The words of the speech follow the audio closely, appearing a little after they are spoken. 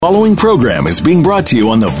following program is being brought to you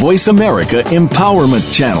on the Voice America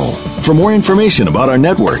Empowerment Channel. For more information about our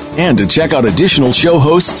network and to check out additional show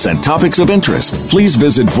hosts and topics of interest, please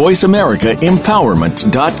visit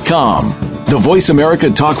voiceamericaempowerment.com. The Voice America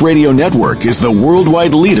Talk Radio Network is the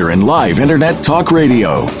worldwide leader in live Internet talk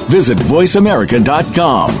radio. Visit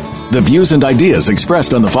voiceamerica.com. The views and ideas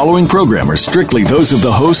expressed on the following program are strictly those of the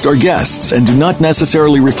host or guests and do not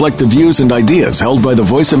necessarily reflect the views and ideas held by the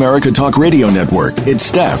Voice America Talk Radio Network, its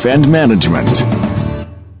staff, and management.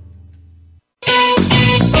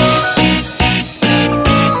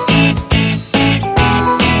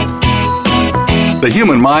 The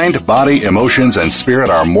human mind, body, emotions, and spirit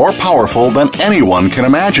are more powerful than anyone can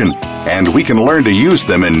imagine, and we can learn to use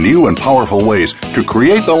them in new and powerful ways to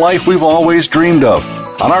create the life we've always dreamed of.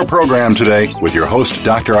 On our program today, with your host,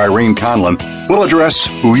 Dr. Irene Conlon, we'll address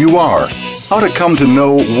who you are, how to come to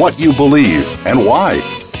know what you believe and why,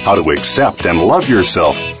 how to accept and love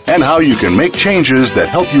yourself, and how you can make changes that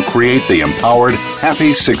help you create the empowered,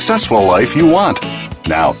 happy, successful life you want.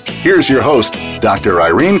 Now, here's your host, Dr.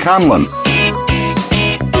 Irene Conlon.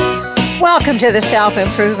 Welcome to the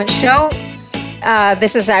Self-Improvement Show.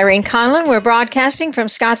 This is Irene Conlon. We're broadcasting from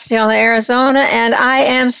Scottsdale, Arizona, and I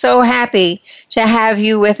am so happy to have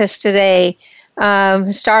you with us today.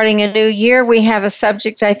 Starting a new year, we have a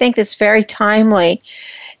subject I think that's very timely.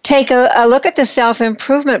 Take a look at the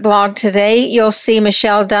Self-Improvement blog today. You'll see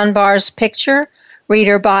Michelle Dunbar's picture, read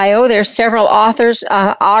her bio. There's several authors,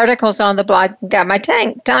 articles on the blog. Got my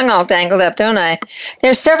tongue all tangled up, don't I?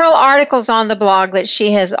 There's several articles on the blog that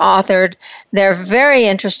she has authored. They're very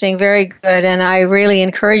interesting, very good, and I really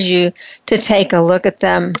encourage you to take a look at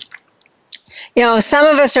them. You know, some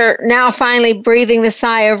of us are now finally breathing the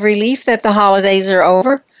sigh of relief that the holidays are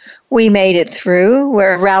over. We made it through.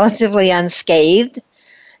 We're relatively unscathed.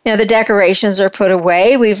 You know, the decorations are put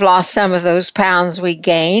away. We've lost some of those pounds we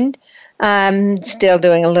gained. Still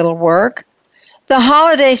doing a little work. The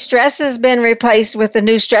holiday stress has been replaced with the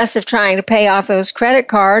new stress of trying to pay off those credit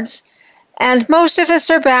cards, and most of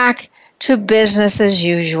us are back to business as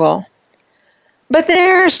usual. But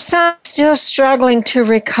there are some still struggling to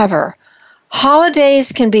recover.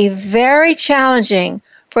 Holidays can be very challenging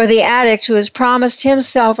for the addict who has promised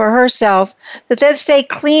himself or herself that they'd stay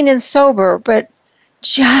clean and sober, but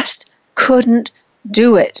just couldn't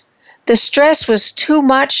do it. The stress was too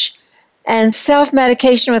much, and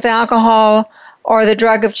self-medication with alcohol or the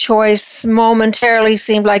drug of choice momentarily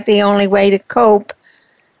seemed like the only way to cope.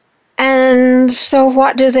 And so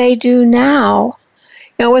what do they do now?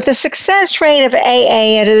 You know, with the success rate of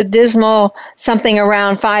AA at a dismal something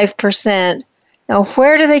around 5%, now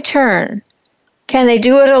where do they turn? Can they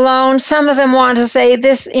do it alone? Some of them want to say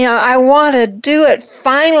this, you know, I want to do it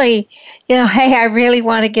finally. You know, hey, I really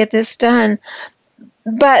want to get this done.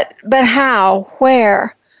 But how?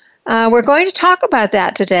 Where? We're going to talk about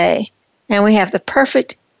that today, and we have the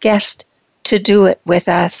perfect guest to do it with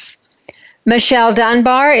us. Michelle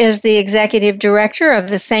Dunbar is the executive director of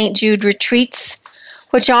the St. Jude Retreats,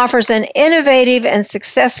 which offers an innovative and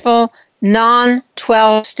successful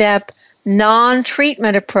non-12-step,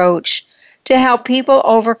 non-treatment approach to help people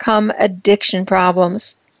overcome addiction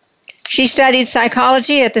problems. She studied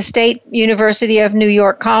psychology at the State University of New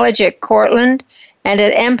York College at Cortland and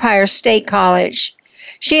at Empire State College.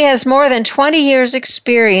 She has more than 20 years'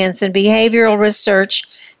 experience in behavioral research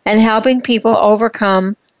and helping people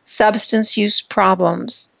overcome substance use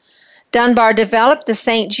problems. Dunbar developed the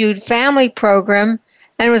St. Jude Family Program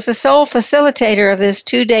and was the sole facilitator of this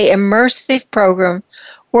 2-day immersive program,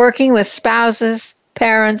 working with spouses,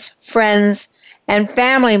 parents, friends, and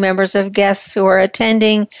family members of guests who are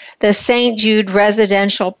attending the St. Jude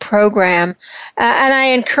residential program. And I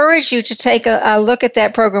encourage you to take a look at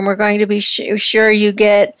that program. We're going to be sure you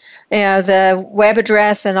get the web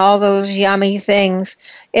address and all those yummy things.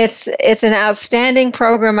 It's an outstanding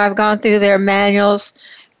program. I've gone through their manuals.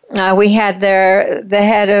 We had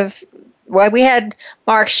we had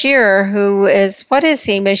Mark Sheeren, who is, what is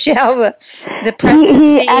he, Michelle, the president,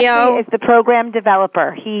 he CEO? Actually is the program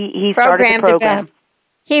developer. He started the program.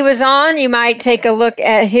 He was on. You might take a look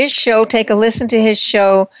at his show, take a listen to his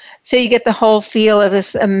show, so you get the whole feel of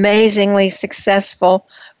this amazingly successful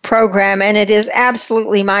program. And it is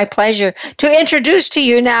absolutely my pleasure to introduce to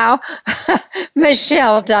you now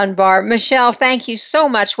Michelle Dunbar. Michelle, thank you so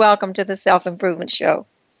much. Welcome to the Self-Improvement Show.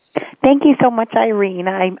 Thank you so much, Irene.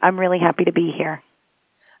 I'm really happy to be here.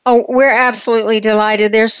 Oh, we're absolutely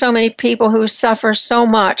delighted. There's so many people who suffer so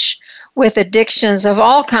much with addictions of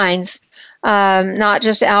all kinds, not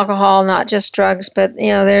just alcohol, not just drugs, but,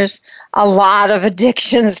 you know, there's a lot of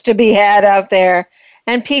addictions to be had out there,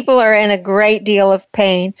 and people are in a great deal of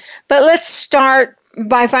pain. But let's start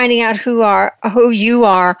by finding out who you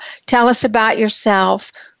are, tell us about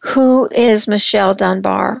yourself. Who is Michelle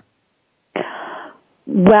Dunbar?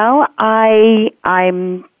 Well,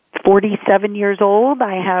 I'm 47 years old.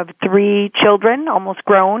 I have 3 children, almost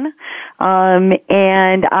grown,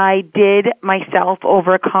 and I did myself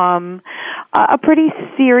overcome a pretty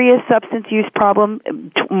serious substance use problem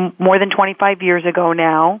more than 25 years ago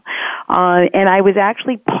now. And I was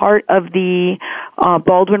actually part of the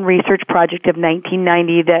Baldwin research project of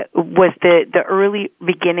 1990 that was the early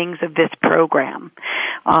beginnings of this program.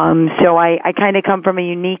 So I kind of come from a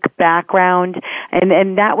unique background,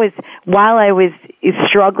 and that was while I was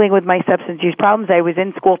struggling with my substance use problems. I was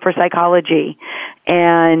in school for psychology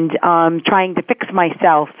and trying to fix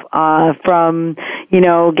myself from,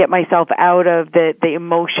 get myself out of the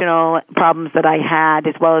emotional problems that I had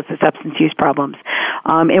as well as the substance use problems.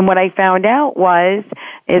 And what I found out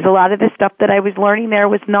is a lot of the stuff that I was learning there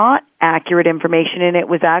was not accurate information, and it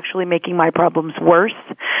was actually making my problems worse.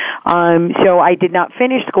 So I did not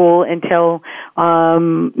finish school until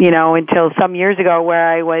some years ago, where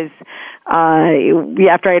I was,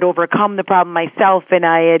 after I had overcome the problem myself and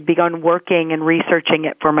I had begun working and researching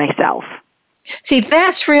it for myself. See,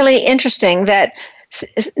 that's really interesting, that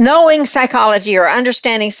knowing psychology or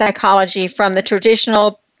understanding psychology from the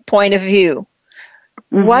traditional point of view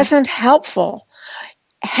wasn't helpful.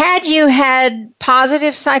 Had you had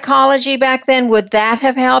positive psychology back then, would that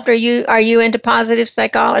have helped? Are you into positive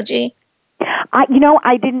psychology? I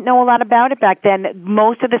didn't know a lot about it back then.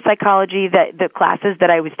 Most of the psychology the classes that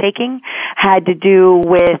I was taking had to do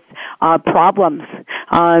with problems.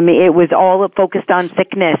 It was all focused on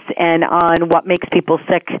sickness and on what makes people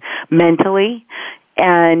sick mentally.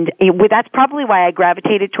 And that's probably why I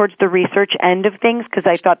gravitated towards the research end of things, because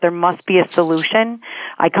I thought there must be a solution.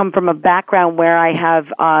 I come from a background where I have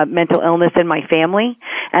mental illness in my family,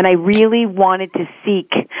 and I really wanted to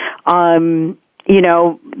seek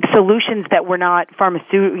solutions that were not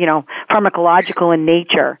pharmacological in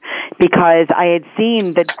nature, because I had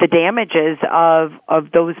seen the damages of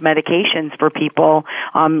those medications for people,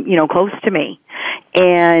 close to me.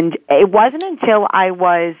 And it wasn't until I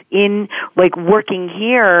was working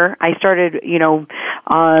here, I started,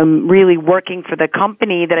 really working for the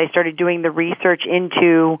company, that I started doing the research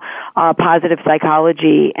into positive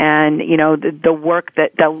psychology and, the work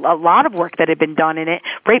a lot of work that had been done in it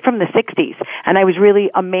right from the 60s. And I was really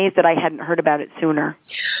amazed that I hadn't heard about it sooner.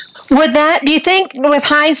 Do you think with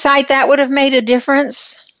hindsight that would have made a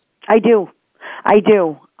difference? I do. I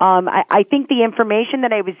think the information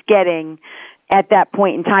that I was getting at that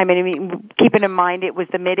point in time, and I mean, keeping in mind it was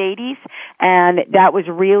the mid-'80s, and that was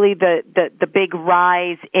really the big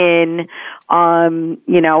rise in,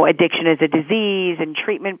 addiction as a disease and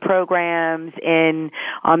treatment programs, and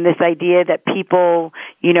this idea that people,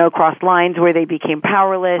 crossed lines where they became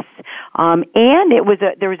powerless, and there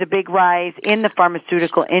was a big rise in the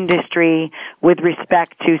pharmaceutical industry with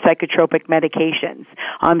respect to psychotropic medications.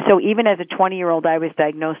 So even as a 20-year-old, I was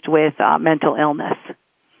diagnosed with mental illness.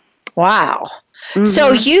 Wow. Mm-hmm.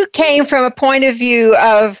 So you came from a point of view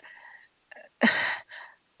of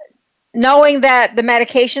knowing that the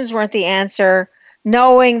medications weren't the answer,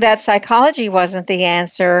 knowing that psychology wasn't the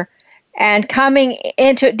answer, and coming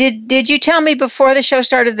into, did you tell me before the show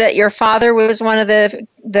started that your father was one of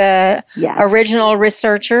the yes. original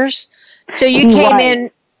researchers? So you came in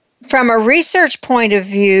from a research point of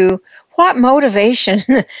view. What motivation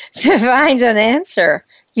to find an answer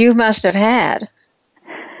you must have had?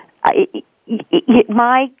 I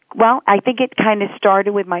think it kind of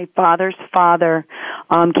started with my father's father,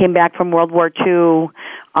 came back from World War II,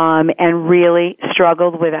 and really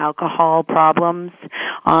struggled with alcohol problems.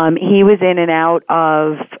 He was in and out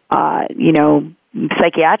of,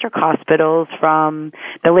 psychiatric hospitals from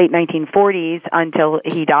the late 1940s until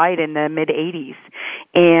he died in the mid-'80s.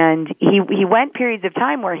 And he went periods of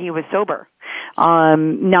time where he was sober.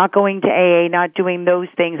 Not going to AA, not doing those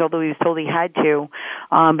things, although he was told he had to.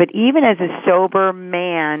 But even as a sober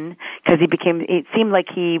man, because it seemed like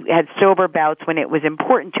he had sober bouts when it was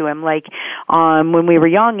important to him, like when we were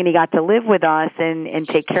young and he got to live with us and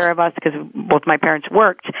take care of us because both my parents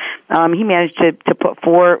worked. He managed to put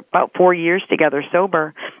about 4 years together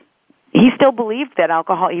sober. He still believed that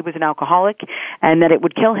he was an alcoholic and that it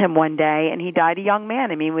would kill him one day, and he died a young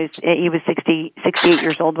man. I mean, he was 68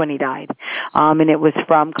 years old when he died. And it was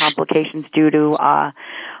from complications due to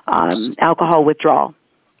alcohol withdrawal.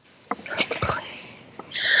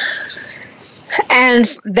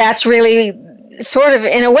 And that's really sort of,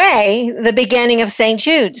 in a way, the beginning of St.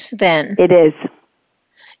 Jude's then. It is.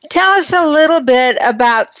 Tell us a little bit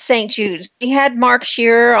about St. Jude's. We had Mark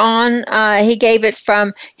Sheeren on. He gave it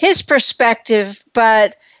from his perspective,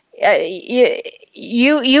 but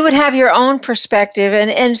you would have your own perspective,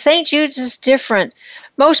 and St. Jude's is different.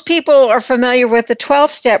 Most people are familiar with the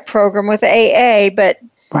 12-step program with AA, but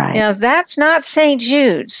that's not St.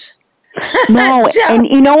 Jude's. No,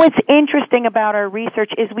 and what's interesting about our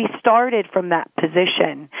research is we started from that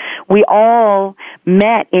position. We all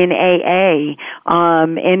met in AA,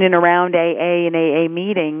 in and around AA and AA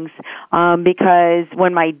meetings, because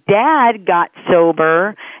when my dad got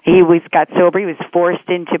sober, he was forced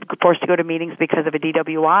to go to meetings because of a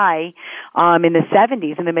DWI, in the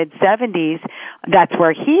 70s, in the mid 70s. That's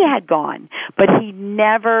where he had gone, but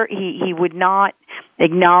he would not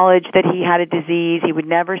acknowledge that he had a disease. He would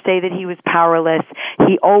never say that he was powerless.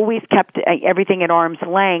 He always kept everything at arm's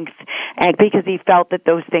length, because he felt that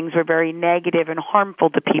those things were very negative and harmful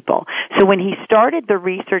to people. So when he started the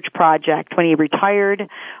research project, when he retired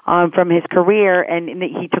from his career, and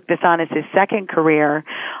he took this on as his second career,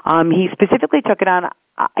 he specifically took it on,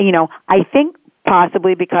 I think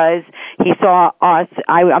possibly because he saw us,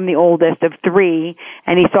 I'm the oldest of three,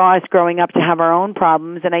 and he saw us growing up to have our own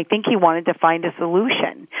problems, and I think he wanted to find a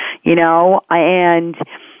solution, and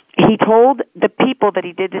he told the people that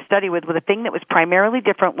he did the study with, the thing that was primarily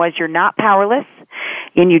different was you're not powerless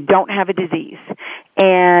and you don't have a disease.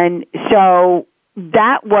 And so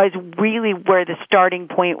that was really where the starting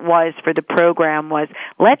point was for the program, was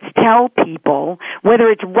let's tell people, whether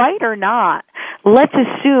it's right or not, let's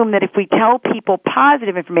assume that if we tell people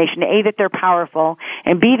positive information, A, that they're powerful,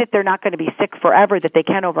 and B, that they're not going to be sick forever, that they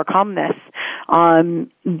can overcome this,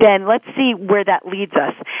 then let's see where that leads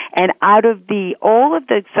us. And out of all of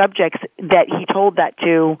the subjects that he told that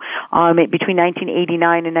to, between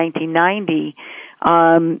 1989 and 1990,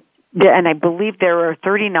 and I believe there were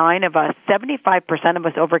 39 of us, 75% of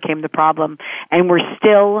us overcame the problem, and we're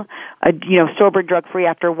still, sober and drug-free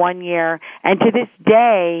after 1 year. And to this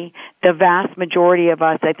day, the vast majority of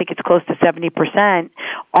us, I think it's close to 70%,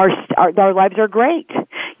 our lives are great.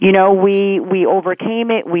 We overcame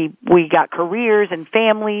it. We got careers and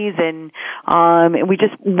families, and we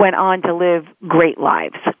just went on to live great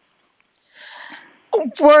lives.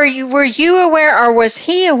 Were you aware, or was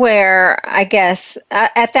he aware, I guess,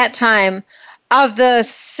 at that time, of the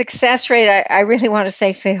success rate? I really want to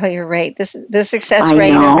say failure rate. The success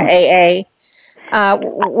rate of AA.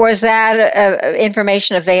 Was that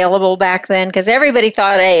information available back then? Because everybody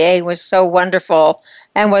thought AA was so wonderful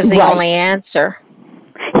and was the only answer.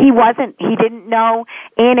 He didn't know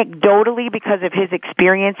anecdotally because of his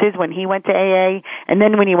experiences when he went to AA, and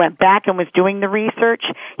then when he went back and was doing the research,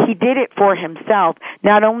 he did it for himself.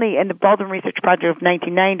 Not only in the Baldwin Research Project of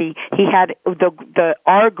 1990, he had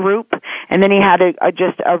our group, and then he had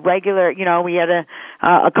just a regular, we had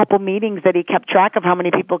a couple meetings that he kept track of how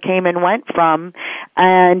many people came and went from,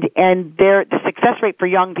 and the success rate for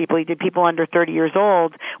young people, he did people under 30 years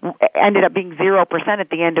old, ended up being 0% at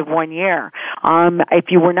the end of 1 year. If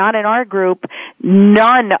you were not in our group,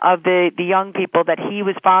 none of the young people that he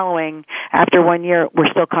was following after 1 year were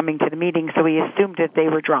still coming to the meeting, so he assumed that they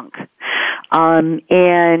were drunk.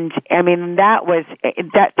 And I mean,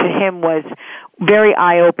 that to him was very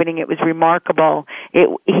eye-opening. It was remarkable.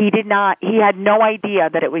 He had no idea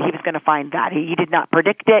that he was going to find that. He did not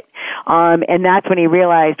predict it. And that's when he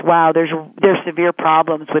realized, wow, there's severe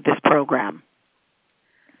problems with this program.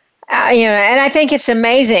 And I think it's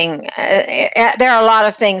amazing. There are a lot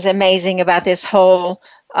of things amazing about this whole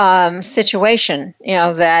situation.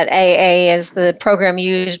 That AA is the program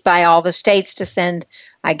used by all the states to send,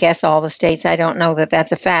 I guess all the states, I don't know that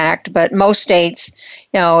that's a fact, but most states,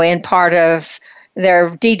 in part of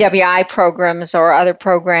their DWI programs or other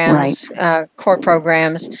programs, court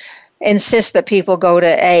programs, insist that people go to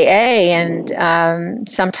AA, and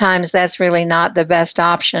sometimes that's really not the best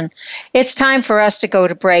option. It's time for us to go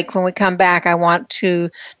to break. When we come back, I want to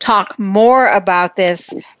talk more about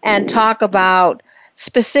this and talk about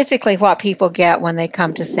specifically what people get when they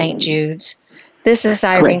come to St. Jude's. This is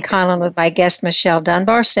Irene Conlon with my guest Michelle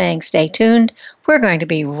Dunbar saying stay tuned. We're going to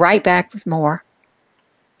be right back with more.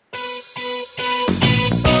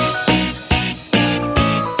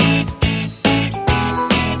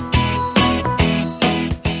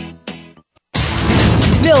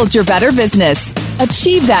 Build your better business.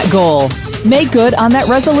 Achieve that goal. Make good on that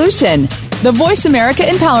resolution. The Voice America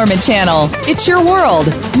Empowerment Channel. It's your world.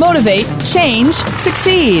 Motivate, change,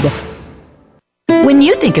 succeed. When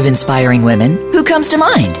you think of inspiring women, who comes to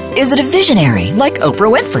mind? Is it a visionary like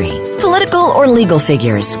Oprah Winfrey? Political or legal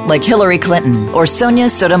figures like Hillary Clinton or Sonia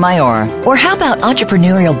Sotomayor? Or how about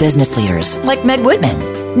entrepreneurial business leaders like Meg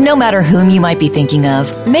Whitman? No matter whom you might be thinking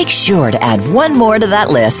of, make sure to add one more to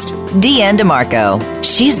that list. Deanne DeMarco.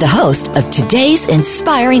 She's the host of Today's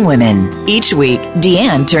Inspiring Women. Each week,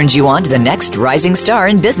 Deanne turns you on to the next rising star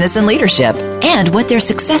in business and leadership and what their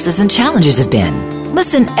successes and challenges have been.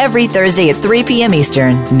 Listen every Thursday at 3 p.m.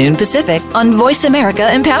 Eastern, noon Pacific on Voice America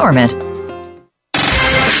Empowerment.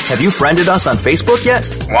 Have you friended us on Facebook yet?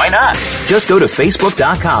 Why not? Just go to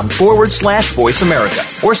facebook.com/Voice America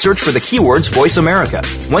or search for the keywords Voice America.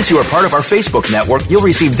 Once you are part of our Facebook network, you'll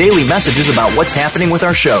receive daily messages about what's happening with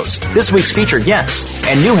our shows, this week's featured guests,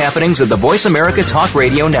 and new happenings of the Voice America Talk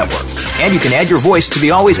Radio Network. And you can add your voice to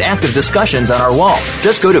the always active discussions on our wall.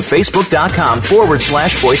 Just go to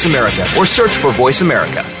facebook.com/Voice America or search for Voice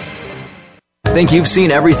America. Think you've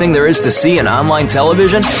seen everything there is to see in online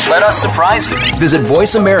television? Let us surprise you. Visit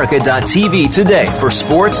voiceamerica.tv today for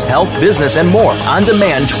sports, health, business, and more on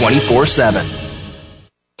demand 24/7.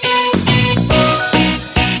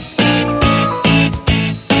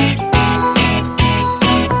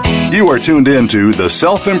 You are tuned in to The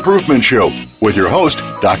Self-Improvement Show with your host,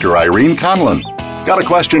 Dr. Irene Conlon. Got a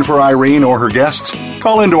question for Irene or her guests?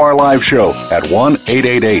 Call into our live show at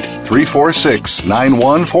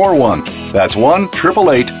 1-888-346-9141. That's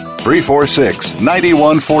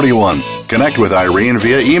 1-888-346-9141. Connect with Irene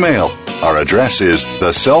via email. Our address is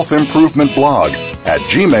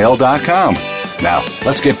theselfimprovementblog@gmail.com. Now,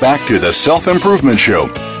 let's get back to The Self-Improvement Show.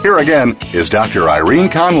 Here again is Dr. Irene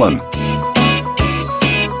Conlon.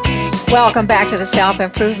 Welcome back to The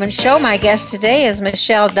Self-Improvement Show. My guest today is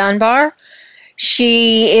Michelle Dunbar.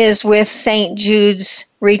 She is with St. Jude's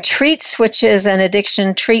Retreats, which is an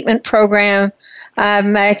addiction treatment program.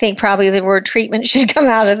 I think probably the word treatment should come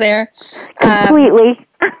out of there. Completely.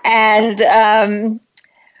 And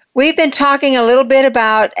we've been talking a little bit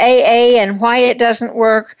about AA and why it doesn't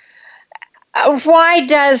work. Why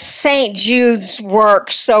does St. Jude's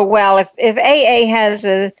work so well? If AA has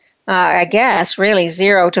a, I guess, really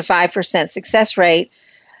 0 to 5% success rate,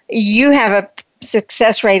 you have a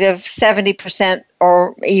success rate of 70%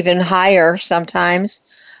 or even higher sometimes.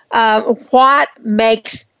 What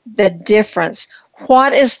makes the difference?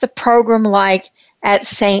 What is the program like at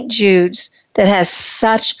St. Jude's that has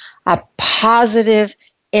such a positive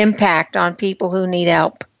impact on people who need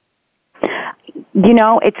help? You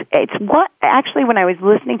know, it's what actually when I was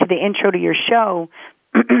listening to the intro to your show,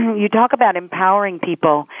 you talk about empowering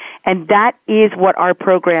people, and that is what our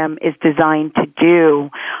program is designed to do.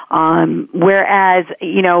 Whereas,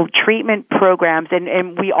 you know, treatment programs,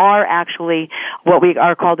 and we are actually what we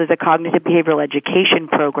are called as a cognitive behavioral education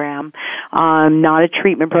program, not a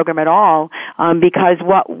treatment program at all, because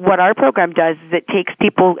what our program does is it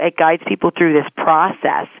guides people through this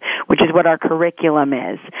process, which is what our curriculum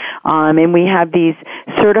is. And we have these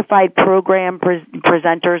certified program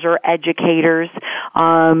presenters or educators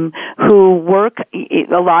who work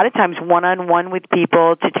a lot of times one-on-one with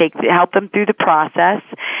people to help them through the process,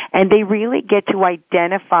 and they really get to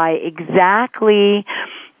identify exactly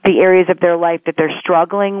the areas of their life that they're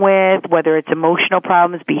struggling with, whether it's emotional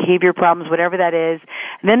problems, behavior problems, whatever that is.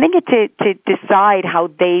 And then they get to decide how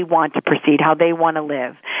they want to proceed, how they want to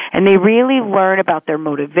live. And they really learn about their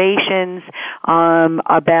motivations,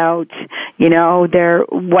 about, you know,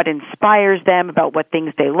 what inspires them, about what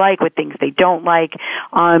things they like, what things they don't like,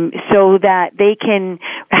 so that they can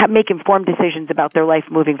make informed decisions about their life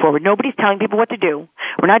moving forward. Nobody's telling people what to do.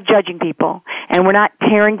 We're not judging people, and we're not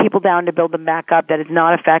tearing people down to build them back up. That is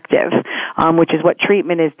not effective, which is what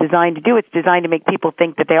treatment is designed to do. It's designed to make people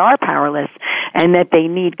think that they are powerless and that they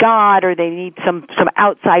need God or they need some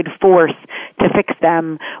outside force to fix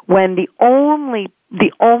them, when the only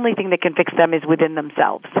thing that can fix them is within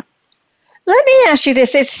themselves. Let me ask you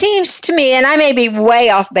this. It seems to me, and I may be way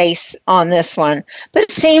off base on this one, but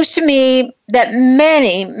it seems to me that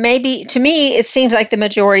maybe to me, it seems like the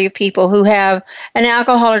majority of people who have an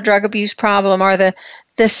alcohol or drug abuse problem are the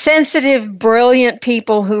sensitive, brilliant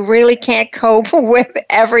people who really can't cope with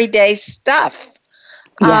everyday stuff.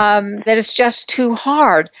 Yeah. That it's just too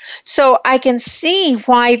hard. So I can see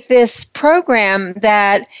why this program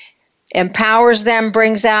that empowers them,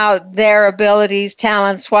 brings out their abilities,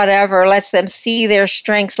 talents, whatever, lets them see their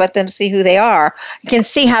strengths, let them see who they are. You can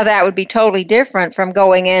see how that would be totally different from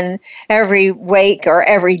going in every week or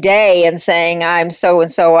every day and saying, I'm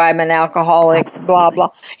so-and-so, I'm an alcoholic, blah, blah.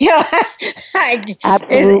 Yeah.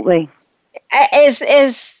 Absolutely. Is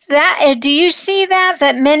that, do you see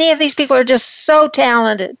that many of these people are just so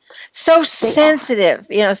talented, so sensitive,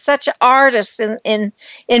 you know, such artists in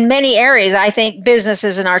many areas? I think business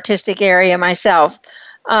is an artistic area myself.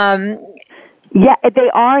 Yeah, they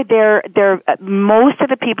are. They're most of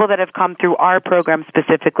the people that have come through our program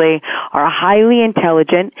specifically are highly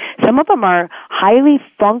intelligent. Some of them are highly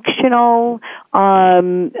functional,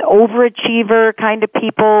 overachiever kind of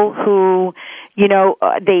people who,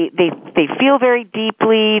 they feel very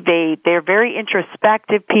deeply. They're very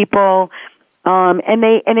introspective people. And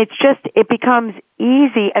it becomes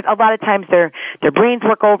easy. A lot of times their brains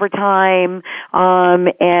work overtime,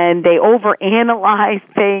 and they overanalyze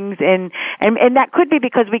things, and that could be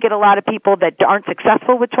because we get a lot of people that aren't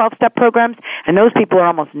successful with 12-step programs, and those people are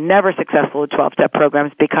almost never successful with 12-step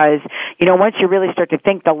programs because, once you really start to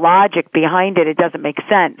think the logic behind it, it doesn't make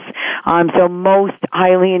sense. So most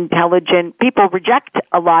highly intelligent people reject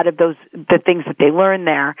a lot of the things that they learn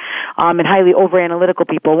there, and highly overanalytical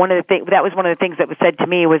people. That was one of the things that was said to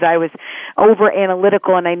me was I was overanalytical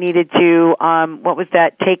and I needed to,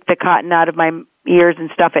 take the cotton out of my ears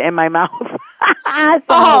and stuff it in my mouth.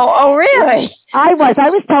 Oh, really? I was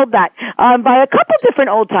told that by a couple different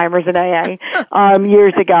old timers in AA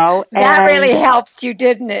years ago. That really helped you,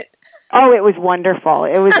 didn't it? Oh, it was wonderful.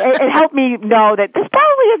 It helped me know that this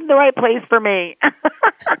probably isn't the right place for me.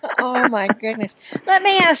 Oh my goodness. Let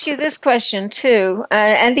me ask you this question too,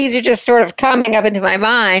 and these are just sort of coming up into my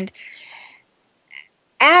mind.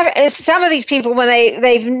 Some of these people, when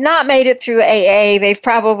they've not made it through AA, they've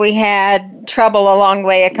probably had trouble along the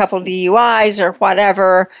way, a couple of DUIs or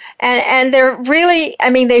whatever, and they're really,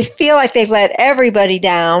 they feel like they've let everybody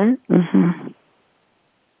down. Mm-hmm.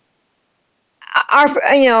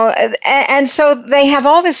 And so they have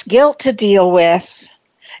all this guilt to deal with.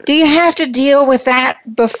 Do you have to deal with that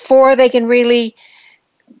before they can really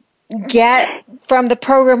get from the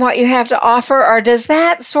program what you have to offer, or does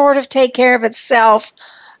that sort of take care of itself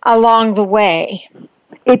along the way?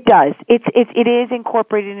 It does. It is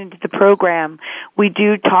incorporated into the program. We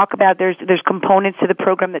do talk about there's components to the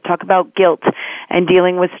program that talk about guilt and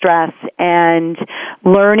dealing with stress and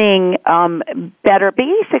learning better.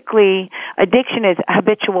 Basically, addiction is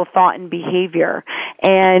habitual thought and behavior,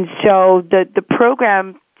 and so the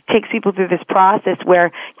program takes people through this process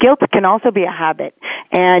where guilt can also be a habit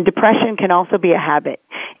and depression can also be a habit.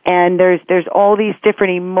 And there's all these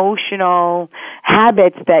different emotional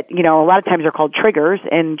habits that, a lot of times are called triggers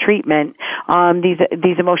in treatment,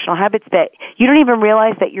 these emotional habits that you don't even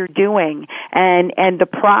realize that you're doing. And the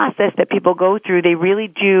process that people go through, they really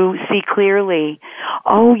do see clearly,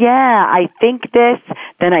 oh yeah, I think this,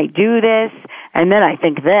 then I do this, and then I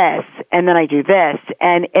think this, and then I do this.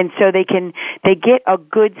 And so they get a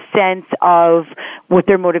good sense of what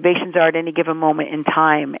their motivations are at any given moment in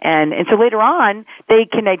time. And so later on, they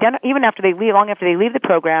can identify, even after they leave, long after they leave the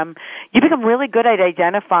program, you become really good at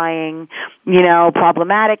identifying,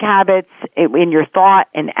 problematic habits in your thought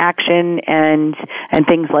and action and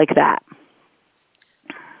things like that.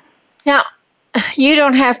 Now, you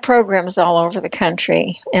don't have programs all over the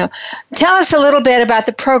country. Tell us a little bit about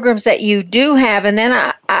the programs that you do have, and then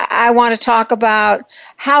I want to talk about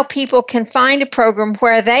how people can find a program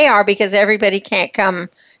where they are, because everybody can't come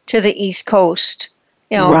to the East Coast.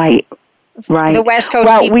 Right. The West Coast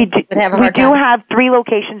well, people we do have 3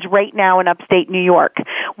 locations right now in upstate New York.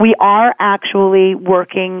 We are actually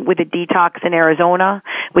working with a detox in Arizona.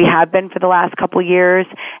 We have been for the last couple of years,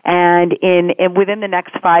 and within the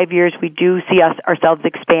next 5 years, we do see ourselves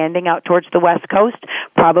expanding out towards the West Coast,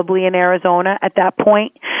 probably in Arizona at that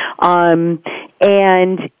point.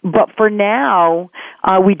 But for now,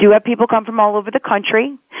 we do have people come from all over the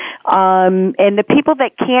country. And the people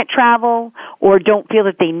that can't travel or don't feel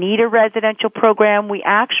that they need a residential program, we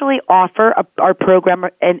actually offer our program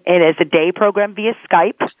and as a day program via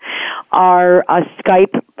Skype. Our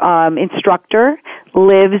Skype instructor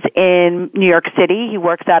lives in New York City. He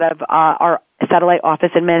works out of our satellite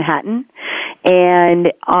office in Manhattan.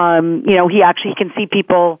 And, he can see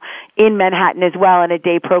people in Manhattan as well in a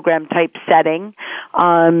day program type setting.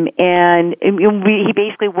 He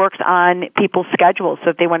basically works on people's schedules.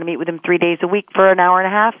 So if they want to meet with him 3 days a week for an hour and a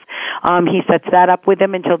half, he sets that up with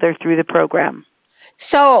them until they're through the program.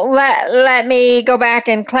 So let me go back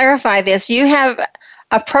and clarify this. You have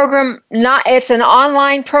a program, it's an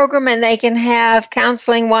online program, and they can have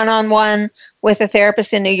counseling one-on-one with a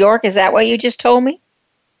therapist in New York. Is that what you just told me?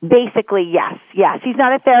 Basically, yes. He's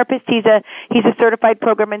not a therapist. He's a certified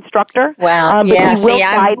program instructor. Wow. But he will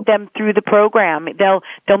guide them through the program. They'll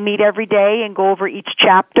meet every day and go over each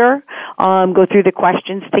chapter, go through the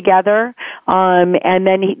questions together, and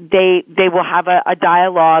then they will have a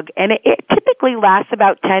dialogue. And it typically lasts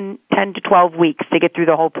about 10 to 12 weeks to get through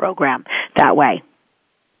the whole program that way.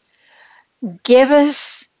 Give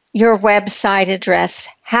us your website address.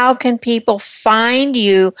 How can people find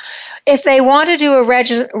you? If they want to do a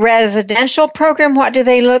residential program, what do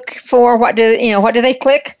they look for? What do they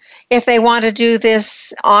click? If they want to do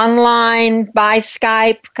this online by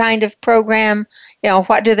Skype kind of program,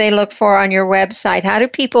 what do they look for on your website? How do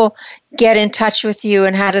people get in touch with you,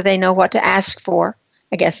 and how do they know what to ask for?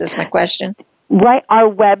 I guess is my question. Right. Our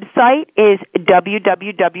website is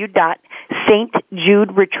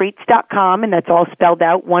www.stjuderetreats.com, and that's all spelled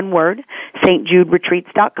out, one word,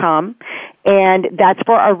 stjuderetreats.com. And that's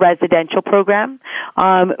for our residential program.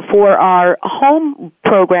 For our home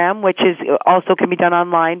program, which is also can be done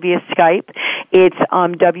online via Skype, it's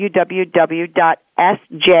www.sj,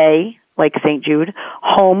 like St. Jude,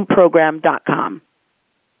 homeprogram.com.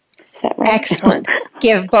 Right? Excellent.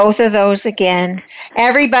 Give both of those again.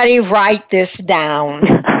 Everybody write this down.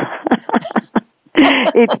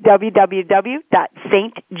 It's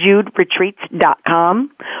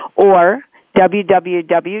www.stjuderetreats.com or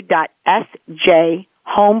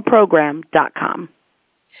www.sjhomeprogram.com.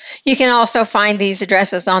 You can also find these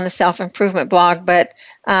addresses on the self-improvement blog, but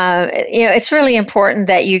it's really important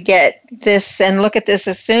that you get this and look at this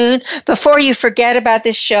as soon before you forget about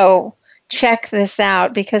this show. Check this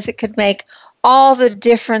out, because it could make all the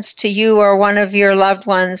difference to you or one of your loved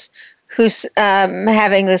ones who's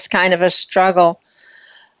having this kind of a struggle.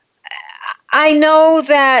 I know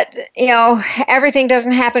that, everything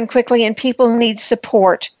doesn't happen quickly and people need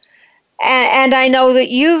support. And I know that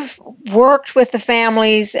you've worked with the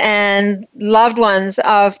families and loved ones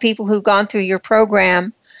of people who've gone through your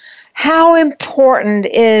program. How important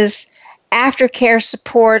is aftercare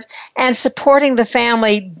support and supporting the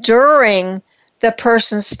family during the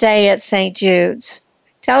person's stay at St. Jude's?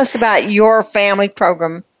 Tell us about your family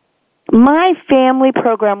program. My family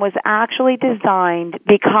program was actually designed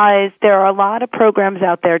because there are a lot of programs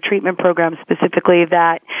out there, treatment programs specifically,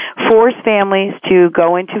 that force families to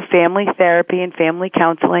go into family therapy and family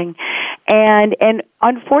counseling. And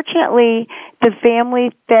unfortunately, the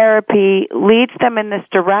family therapy leads them in this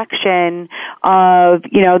direction of,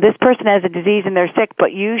 this person has a disease and they're sick,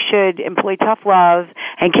 but you should employ tough love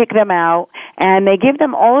and kick them out. And they give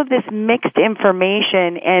them all of this mixed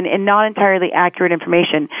information and not entirely accurate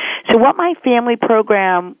information. So what my family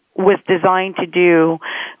program was designed to do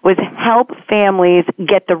was help families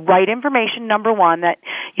get the right information, number one, that,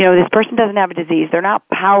 this person doesn't have a disease. They're not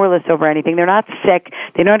powerless over anything. They're not sick.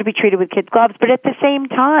 They don't have to be treated with kids' gloves. But at the same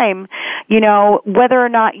time, whether or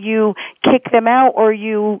not you kick them out or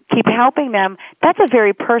you keep helping them, that's a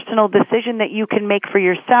very personal decision that you can make for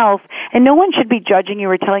yourself, and no one should be judging you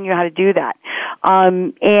or telling you how to do that.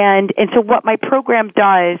 And so what my program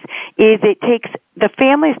does is it takes the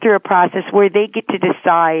families through a process where they get to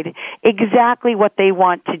decide exactly what they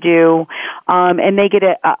want to do, and they get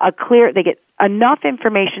they get enough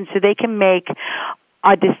information so they can make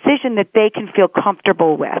a decision that they can feel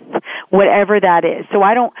comfortable with, whatever that is. So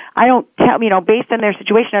I don't tell, based on their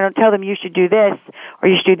situation, I don't tell them you should do this or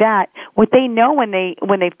you should do that. What they know when they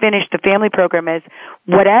finish the family program is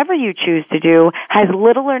whatever you choose to do has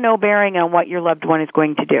little or no bearing on what your loved one is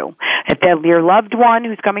going to do. If your loved one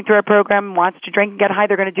who's coming through our program wants to drink and get high,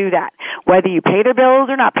 they're going to do that, whether you pay their bills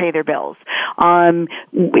or not pay their bills. And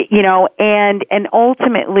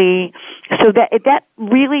ultimately, so that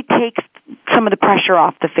really takes some of the pressure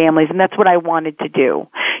off the families, and that's what I wanted to do.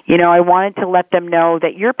 I wanted to let them know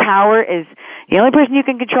that your power is the only person you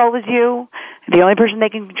can control is you. The only person they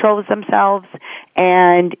can control is themselves.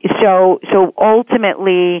 And so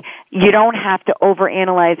ultimately, you don't have to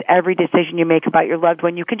overanalyze every decision you make about your loved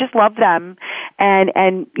one. You can just love them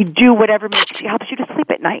and do whatever helps you to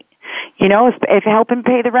sleep at night. If helping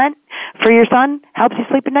pay the rent for your son helps you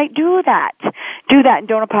sleep at night, do that. Do that and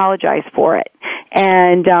don't apologize for it.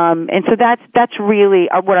 And so that's really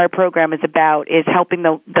what our program is about, is helping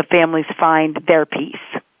the families find their peace.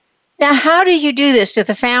 Now, how do you do this? Do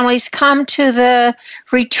the families come to the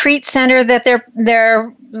retreat center that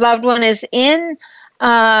their loved one is in?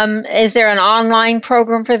 Is there an online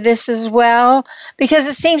program for this as well? Because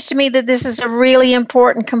it seems to me that this is a really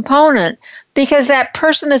important component, because that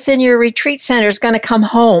person that's in your retreat center is going to come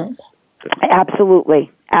home. Absolutely.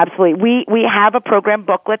 Absolutely. We have a program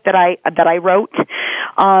booklet that I wrote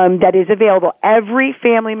that is available. Every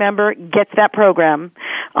family member gets that program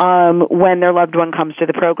when their loved one comes to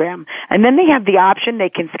the program. And then they have the option, they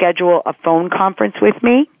can schedule a phone conference with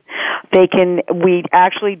me. We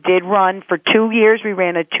actually did run for 2 years. We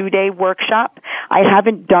ran a 2-day workshop. I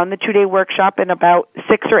haven't done the 2-day workshop in about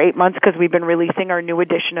 6 or 8 months because we've been releasing our new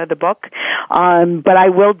edition of the book. But I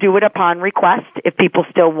will do it upon request if people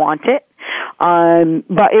still want it.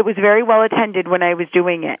 But it was very well attended when I was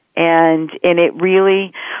doing it, and it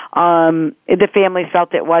really, the families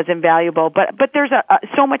felt it was invaluable. But there's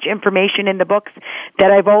so much information in the books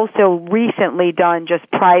that I've also recently done just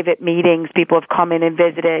private meetings. People have come in and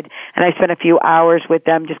visited, and I spent a few hours with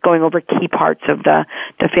them just going over key parts of the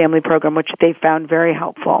family program, which they found very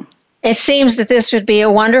helpful. It seems that this would be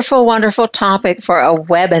a wonderful, wonderful topic for a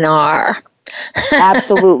webinar.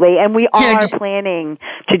 Absolutely. And we are planning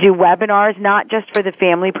to do webinars, not just for the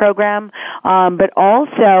family program, but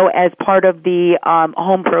also as part of the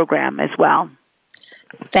home program as well.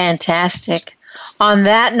 Fantastic. On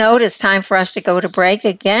that note, it's time for us to go to break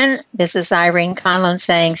again. This is Irene Conlon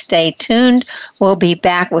saying stay tuned. We'll be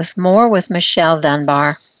back with more with Michelle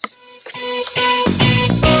Dunbar.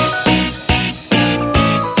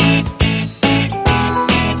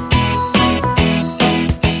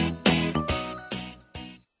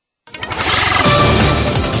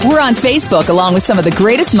 We're on Facebook along with some of the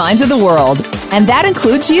greatest minds of the world, and that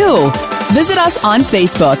includes you. Visit us on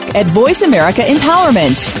Facebook at Voice America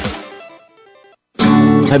Empowerment.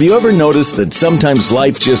 Have you ever noticed that sometimes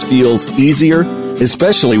life just feels easier,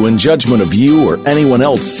 especially when judgment of you or anyone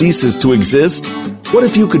else ceases to exist? What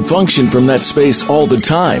if you could function from that space all the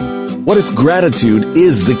time? What if gratitude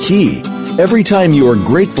is the key? Every time you are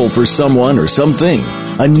grateful for someone or something,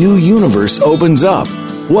 a new universe opens up.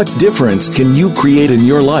 What difference can you create in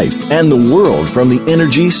your life and the world from the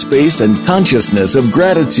energy, space, and consciousness of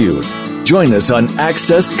gratitude? Join us on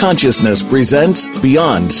Access Consciousness Presents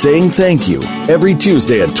Beyond Saying Thank You every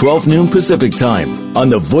Tuesday at 12 noon Pacific Time on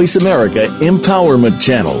the Voice America Empowerment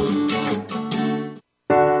Channel.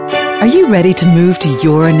 Are you ready to move to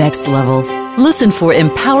your next level? Listen for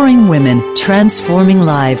Empowering Women, Transforming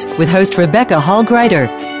Lives with host Rebecca Hall-Greider.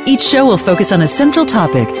 Each show will focus on a central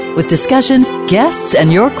topic with discussion, guests,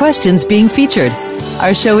 and your questions being featured.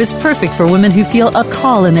 Our show is perfect for women who feel a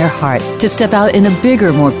call in their heart to step out in a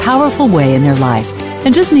bigger, more powerful way in their life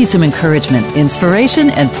and just need some encouragement, inspiration,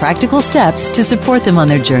 and practical steps to support them on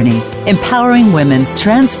their journey. Empowering Women,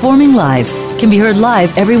 Transforming Lives can be heard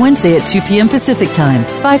live every Wednesday at 2 p.m. Pacific Time,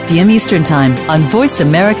 5 p.m. Eastern Time on Voice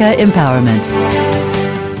America Empowerment.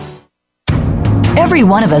 Every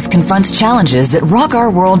one of us confronts challenges that rock our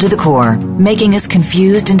world to the core, making us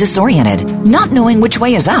confused and disoriented, not knowing which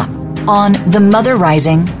way is up. On The Mother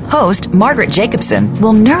Rising, host Margaret Jacobson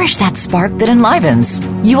will nourish that spark that enlivens.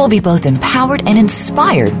 You will be both empowered and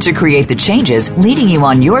inspired to create the changes leading you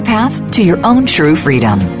on your path to your own true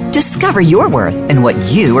freedom. Discover your worth and what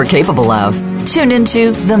you are capable of. Tune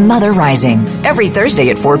into The Mother Rising every Thursday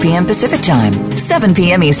at 4 p.m. Pacific Time, 7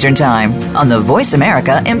 p.m. Eastern Time on the Voice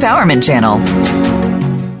America Empowerment Channel.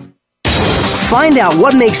 Find out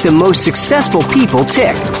what makes the most successful people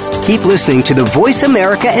tick. Keep listening to the Voice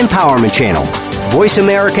America Empowerment Channel,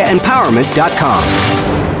 voiceamericaempowerment.com.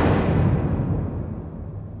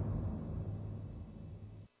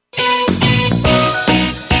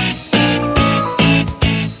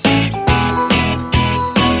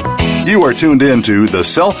 You are tuned in to The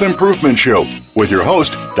Self-Improvement Show with your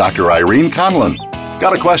host, Dr. Irene Conlon.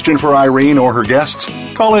 Got a question for Irene or her guests?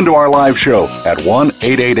 Call into our live show at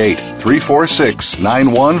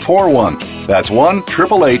 1-888-346-9141. That's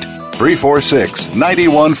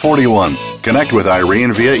 1-888-346-9141. Connect with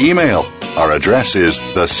Irene via email. Our address is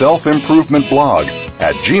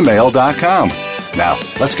theselfimprovementblog@gmail.com. Now,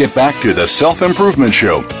 let's get back to The Self-Improvement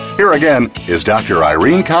Show. Here again is Dr.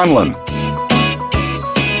 Irene Conlon.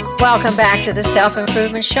 Welcome back to the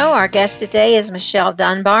Self-Improvement Show. Our guest today is Michelle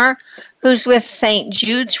Dunbar, who's with St.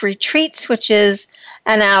 Jude's Retreats, which is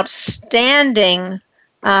an outstanding,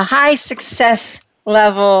 high success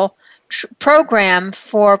level program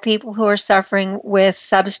for people who are suffering with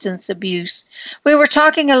substance abuse. We were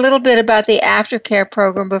talking a little bit about the aftercare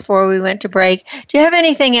program before we went to break. Do you have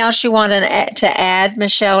anything else you want to add,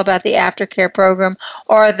 Michelle, about the aftercare program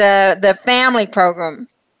or the family program?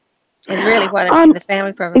 Is really what I mean, the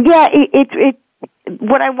family program. Yeah,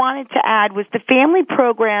 what I wanted to add was the family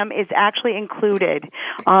program is actually included.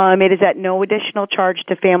 It is at no additional charge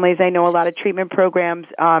to families. I know a lot of treatment programs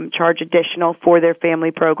charge additional for their family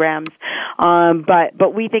programs,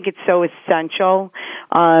 but we think it's so essential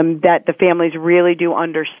that the families really do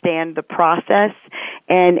understand the process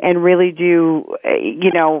and really do,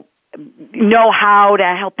 know how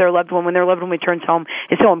to help their loved one when their loved one returns home.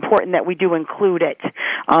 It's so important that we do include it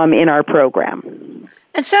in our program.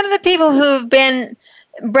 And some of the people who've been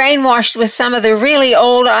brainwashed with some of the really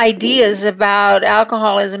old ideas about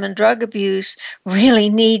alcoholism and drug abuse really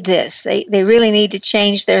need this. They really need to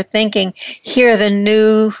change their thinking, hear the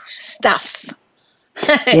new stuff,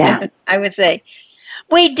 yeah. I would say.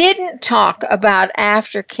 We didn't talk about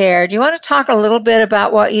aftercare. Do you want to talk a little bit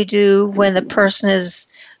about what you do when the person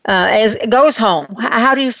goes home?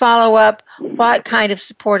 How do you follow up? What kind of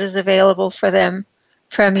support is available for them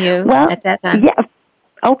from you at that time? Yeah.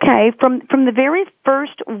 Okay. From the very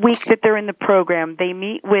first week that they're in the program, they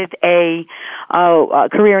meet with a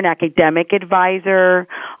career and academic advisor,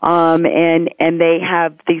 and they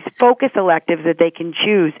have these focus electives that they can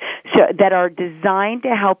choose that are designed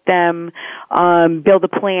to help them build a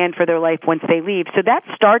plan for their life once they leave. So that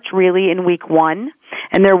starts really in week 1.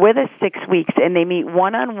 And they're with us 6 weeks, and they meet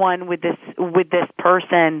one-on-one with this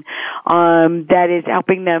person that is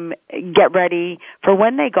helping them get ready for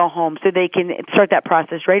when they go home, so they can start that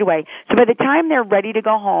process right away. So by the time they're ready to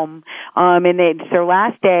go home, and it's their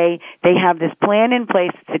last day, they have this plan in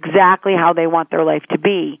place. It's exactly how they want their life to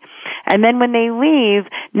be. And then when they leave,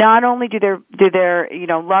 not only do their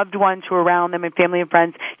loved ones who are around them and family and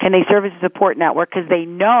friends, can they serve as a support network because they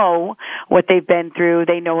know what they've been through,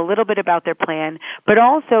 they know a little bit about their plan, but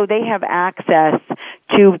also they have access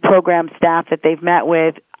to program staff that they've met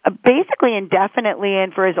with basically indefinitely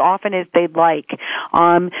and for as often as they'd like.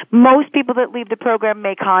 Most people that leave the program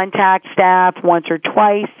may contact staff once or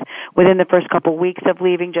twice within the first couple weeks of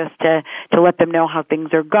leaving just to let them know how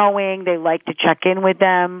things are going. They like to check in with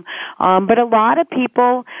them. But a lot of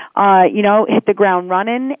people, hit the ground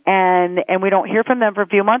running and we don't hear from them for a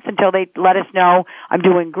few months until they let us know, I'm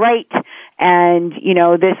doing great. And,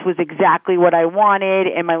 this was exactly what I wanted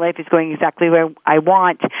and my life is going exactly where I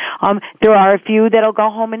want. There are a few that'll go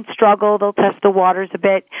home and struggle. They'll test the waters a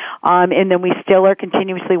bit. And then we still are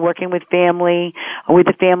continuously working with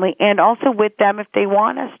the family and also with them if they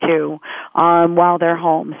want us to, while they're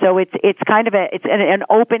home. So it's kind of an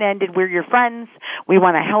open-ended, we're your friends. We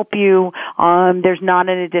want to help you. There's not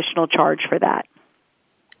an additional charge for that.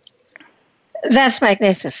 That's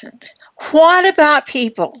magnificent. What about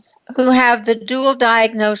people who have the dual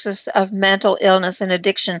diagnosis of mental illness and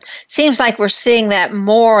addiction? Seems like we're seeing that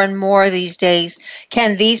more and more these days.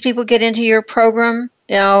 Can these people get into your program?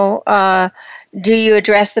 Do you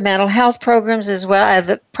address the mental health programs as well as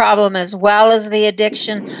the problem as well as the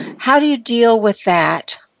addiction? How do you deal with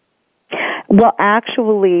that? Well,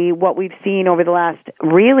 actually, what we've seen over the last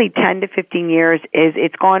really 10 to 15 years is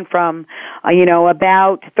it's gone from,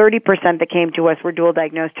 about 30% that came to us were dual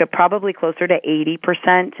diagnosed to probably closer to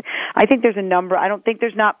 80%. I think there's a number. I don't think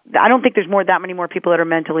there's that many more people that are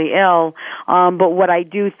mentally ill. But what I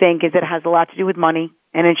do think is it has a lot to do with money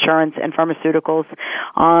and insurance and pharmaceuticals.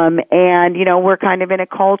 And we're kind of in a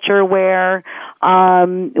culture where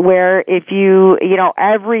if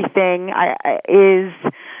everything is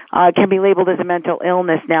can be labeled as a mental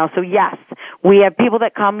illness now. So yes, we have people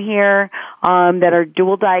that come here that are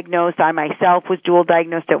dual diagnosed. I myself was dual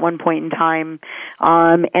diagnosed at one point in time.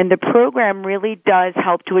 And the program really does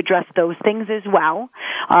help to address those things as well,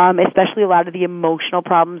 especially a lot of the emotional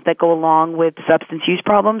problems that go along with substance use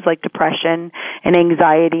problems like depression and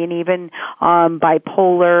anxiety and even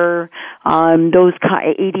bipolar, those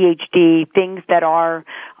ADHD, things that are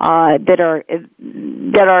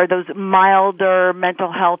those milder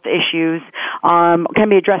mental health issues can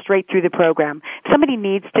be addressed right through the program. If somebody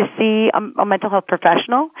needs to see a mental health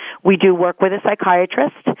professional, we do work with a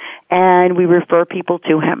psychiatrist, and we refer people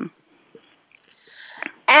to him.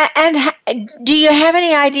 And do you have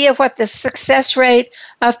any idea of what the success rate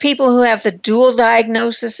of people who have the dual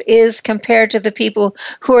diagnosis is compared to the people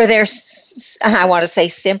who are there, I want to say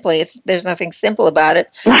simply, there's nothing simple about it,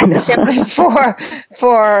 simply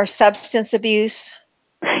for substance abuse?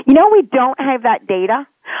 We don't have that data.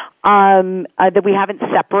 That we haven't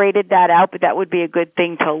separated that out, but that would be a good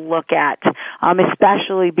thing to look at,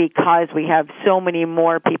 especially because we have so many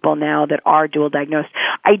more people now that are dual diagnosed.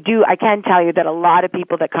 I can tell you that a lot of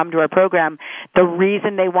people that come to our program, the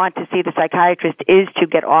reason they want to see the psychiatrist is to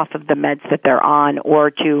get off of the meds that they're on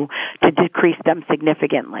or to decrease them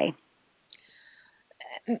significantly.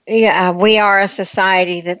 Yeah, we are a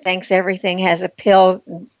society that thinks everything has a pill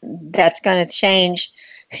that's going to change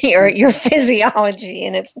your physiology,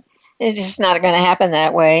 and it's just not going to happen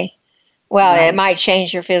that way. Well, right. It might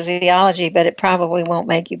change your physiology, but it probably won't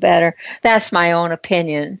make you better. That's my own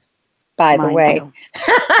opinion, by the way.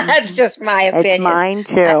 That's just my opinion. It's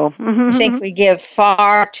mine too. I think we give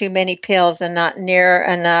far too many pills and not near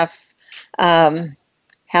enough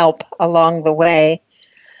help along the way.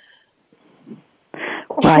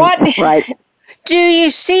 Right. Do you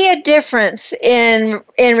see a difference in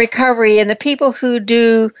recovery in the people who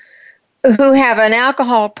have an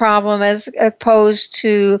alcohol problem as opposed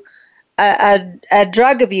to a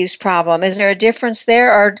drug abuse problem? Is there a difference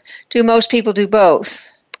there, or do most people do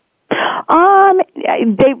both?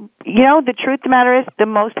 the truth of the matter is that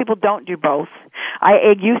most people don't do both.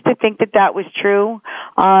 I used to think that was true,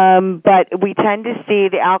 but we tend to see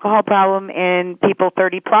the alcohol problem in people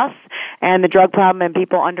 30 plus and the drug problem in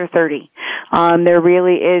people under 30. There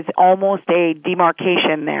really is almost a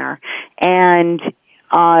demarcation there. And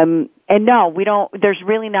no, we don't, there's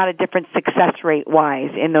really not a different success rate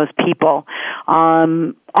wise in those people.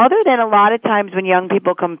 Other than a lot of times when young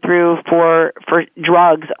people come through for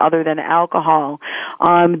drugs other than alcohol,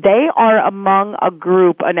 they are among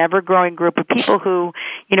an ever-growing group of people who,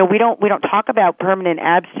 we don't talk about permanent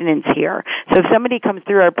abstinence here. So if somebody comes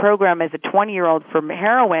through our program as a 20-year-old from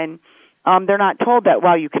heroin, they're not told that,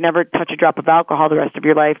 well, you can never touch a drop of alcohol the rest of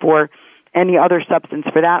your life, or any other substance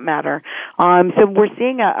for that matter. So we're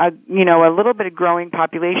seeing a little bit of growing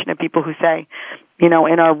population of people who say, in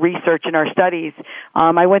our research and our studies,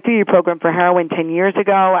 I went through your program for heroin 10 years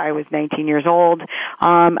ago. I was 19 years old.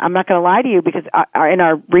 I'm not going to lie to you, because in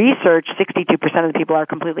our research, 62% of the people are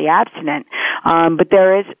completely abstinent. But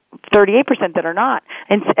there is 38% that are not.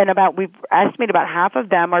 And we've estimated about half of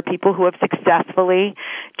them are people who have successfully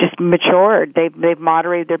just matured. They've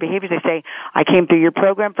moderated their behaviors. They say, I came through your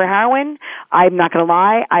program for heroin. I'm not going to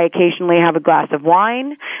lie. I occasionally have a glass of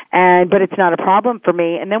wine, but it's not a problem for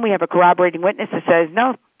me. And then we have a corroborating witness that says,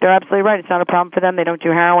 no, they're absolutely right. It's not a problem for them. They don't do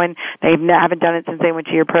heroin. They haven't done it since they went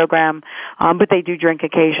to your program, but they do drink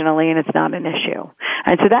occasionally, and it's not an issue.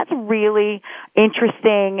 And so that's really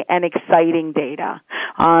interesting and exciting data.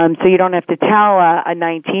 So you don't have to tell a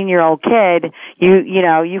 19-year-old kid,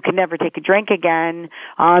 you can never take a drink again.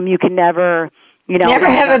 You can never, never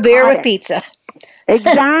have a beer with pizza.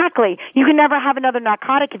 Exactly. You can never have another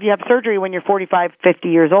narcotic if you have surgery when you're 45, 50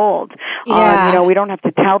 years old. Yeah. We don't have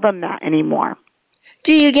to tell them that anymore.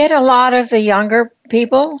 Do you get a lot of the younger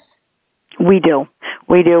people? We do.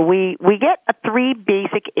 We get 3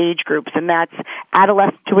 basic age groups, and that's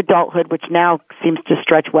adolescent to adulthood, which now seems to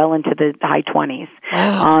stretch well into the high 20s.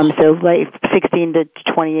 Wow. So like 16 to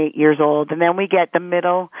 28 years old. And then we get the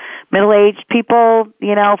middle-aged people,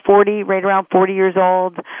 40, right around 40 years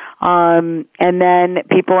old. And then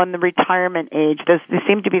people in the retirement age. Those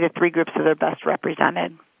seem to be the 3 groups that are best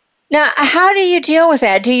represented. Now, how do you deal with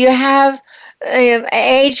that? Do you have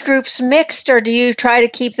age groups mixed, or do you try to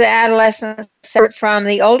keep the adolescents separate from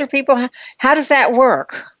the older people? How does that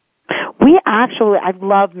work? I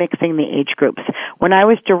love mixing the age groups. When I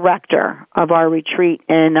was director of our retreat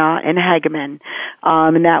in Hageman,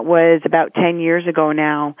 and that was about 10 years ago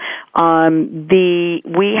now, we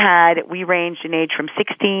ranged in age from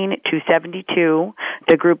 16 to 72,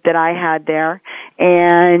 the group that I had there,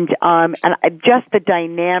 and just the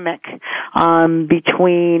dynamic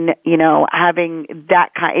between having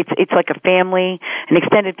that kind. It's like a family, an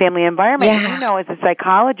extended family environment. Yeah. You know, as a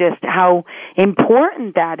psychologist, how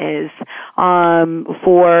important that is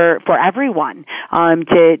for everyone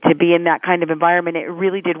to be in that kind of environment. It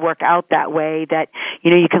really did work out that way, that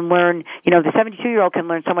you can learn, the 72-year-old can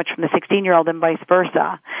learn so much from the 16-year-old and vice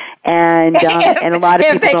versa, and a lot of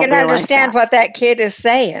if people they can understand what that kid is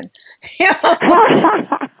saying.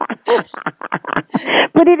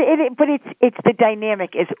 But it's the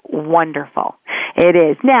dynamic is wonderful. It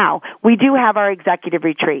is. Now, we do have our executive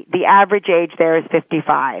retreat. The average age there is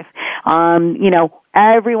 55.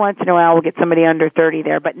 Every once in a while we'll get somebody under 30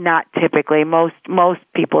 there, but not typically. Most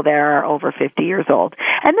people there are over 50 years old.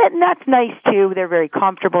 And that's nice too. They're very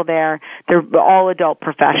comfortable there. They're all adult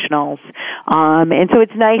professionals. And so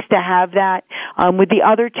it's nice to have that. With the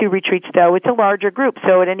other 2 retreats though, it's a larger group.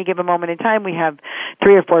 So at any given moment in time, we have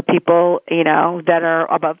 3 or 4 people, that are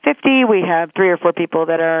above 50. We have 3 or 4 people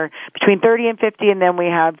that are between 30 and 50, and then we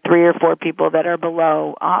have 3 or 4 people that are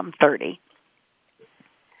below 30.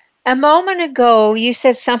 A moment ago, you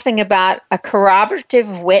said something about a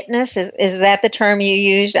corroborative witness. Is that the term you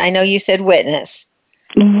used? I know you said witness.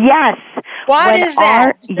 Yes. What is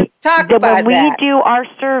that? Let's talk about that. When we do our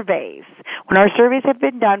surveys, when our surveys have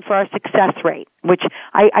been done for our success rate, which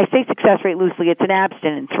I say success rate loosely, it's an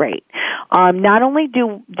abstinence rate. Not only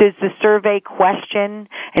does the survey question,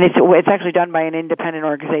 and it's actually done by an independent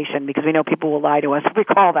organization because we know people will lie to us if we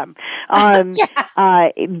call them.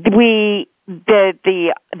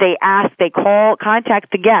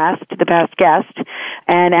 Contact the past guest,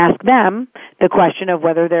 and ask them the question of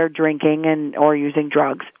whether they're drinking or using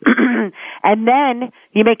drugs. And then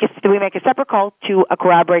we make a separate call to a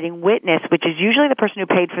corroborating witness, which is usually the person who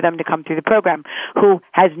paid for them to come through the program, who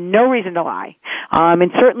has no reason to lie,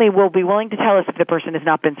 and certainly will be willing to tell us if the person has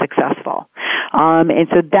not been successful. And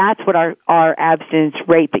so that's what our abstinence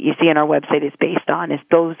rate that you see on our website is based on, is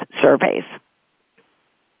those surveys.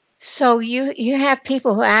 So you have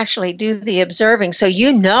people who actually do the observing, so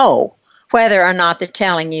you know whether or not they're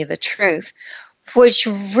telling you the truth, which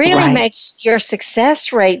really makes your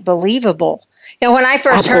success rate believable. When I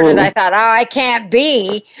first heard it, I thought, "Oh, I can't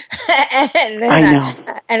be," and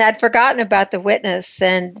then I'd forgotten about the witness.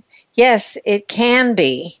 And yes, it can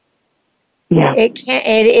be. Yeah, it can.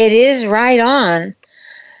 It is right on.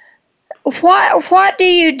 What do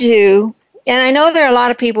you do? And I know there are a lot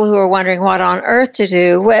of people who are wondering what on earth to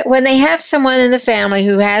do when they have someone in the family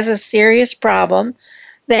who has a serious problem.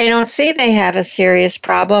 They don't see they have a serious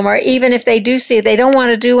problem, or even if they do see it, they don't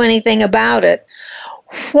want to do anything about it.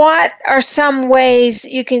 What are some ways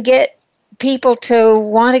you can get people to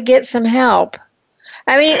want to get some help?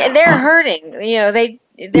 I mean, they're hurting.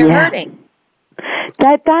 They're hurting.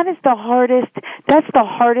 That is the hardest. That's the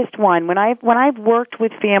hardest one. When I've worked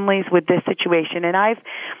with families with this situation, and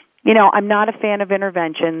I'm not a fan of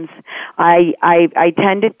interventions. I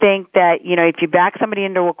tend to think that, if you back somebody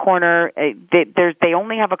into a corner, they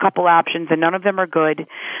only have a couple options and none of them are good.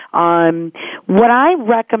 What I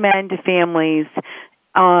recommend to families,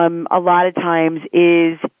 a lot of times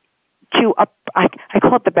is I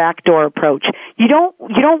call it the backdoor approach. You don't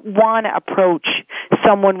want to approach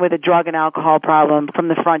someone with a drug and alcohol problem from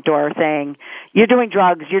the front door saying, "You're doing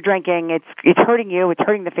drugs, you're drinking, it's hurting you, it's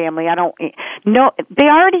hurting the family." They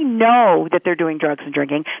already know that they're doing drugs and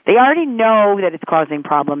drinking. They already know that it's causing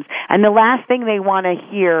problems. And the last thing they want to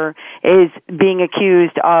hear is being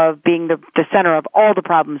accused of being the center of all the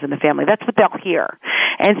problems in the family. That's what they'll hear.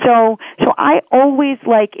 And so I always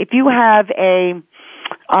if you have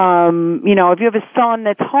if you have a son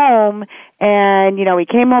that's home and, he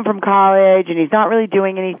came home from college and he's not really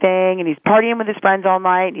doing anything and he's partying with his friends all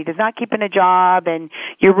night and he does not keep in a job and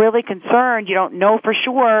you're really concerned, you don't know for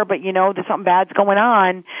sure, but that something bad's going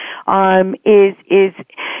on, is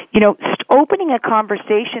opening a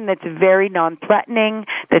conversation that's very non-threatening,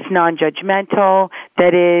 that's non-judgmental,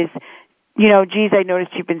 that is, geez, I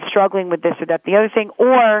noticed you've been struggling with this or that, the other thing,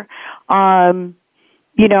 or,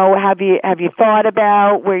 have you thought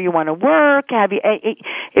about where you want to work? Have you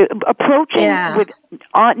approaching with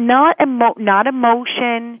not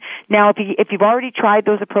emotion? Now, if you've already tried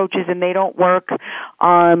those approaches and they don't work,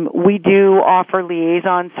 we do offer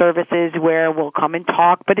liaison services where we'll come and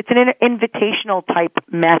talk, but it's an invitational type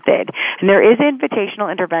method. And there is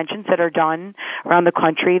invitational interventions that are done around the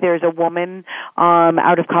country. There's a woman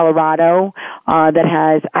out of Colorado that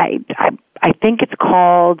has I think it's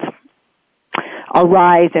called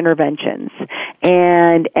Arise Interventions,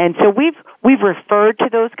 and so we've referred to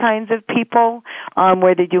those kinds of people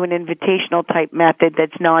where they do an invitational type method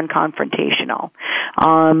that's non-confrontational,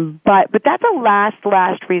 but that's a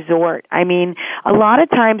last resort. I mean, a lot of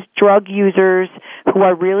times drug users people who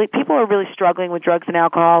are really struggling with drugs and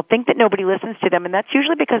alcohol think that nobody listens to them, and that's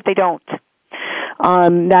usually because they don't.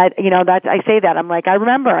 I say that. I'm like, I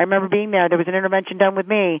remember being there. There was an intervention done with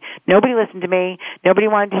me. Nobody listened to me. Nobody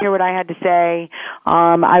wanted to hear what I had to say.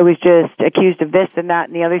 I was just accused of this and that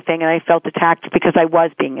and the other thing, and I felt attacked because I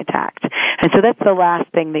was being attacked. And so that's the last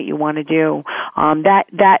thing that you want to do.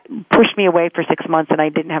 That pushed me away for 6 months, and I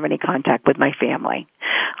didn't have any contact with my family.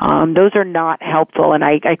 Those are not helpful, and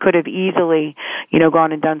I could have easily,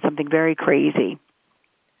 gone and done something very crazy.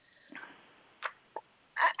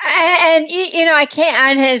 And, I can't,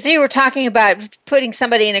 and as you were talking about putting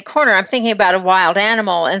somebody in a corner, I'm thinking about a wild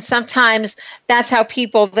animal. And sometimes that's how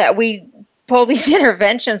people that we pull these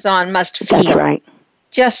interventions on must feel. That's right.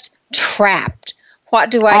 Just trapped.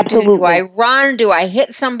 What do I do? Do I run? Do I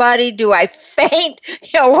hit somebody? Do I faint?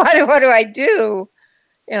 What do I do?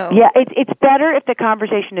 Yeah, it's better if the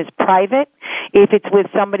conversation is private, if it's with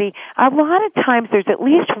somebody. A lot of times there's at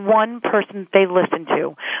least one person they listen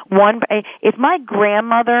to. If my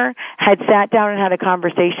grandmother had sat down and had a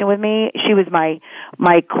conversation with me, she was my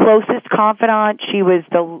closest confidant. She was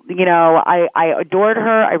I adored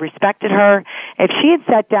her, I respected her. If she had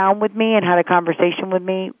sat down with me and had a conversation with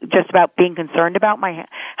me just about being concerned about my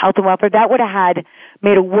health and welfare, that would have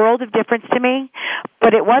made a world of difference to me.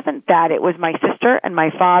 But it wasn't that. It was my sister and my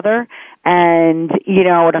father and,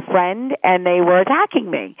 and a friend, and they were attacking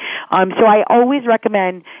me. So I always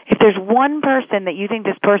recommend, if there's one person that you think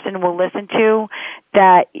this person will listen to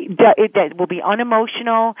that will be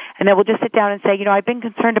unemotional and that will just sit down and say, I've been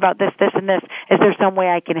concerned about this, this, and this. Is there some way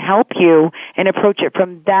I can help you, and approach it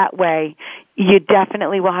from that way? You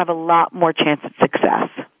definitely will have a lot more chance of success.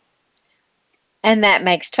 And that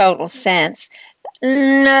makes total sense.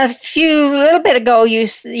 A little bit ago,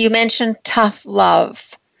 you mentioned tough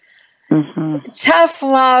love. Mm-hmm. Tough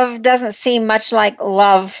love doesn't seem much like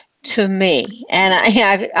love to me. And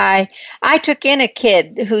I took in a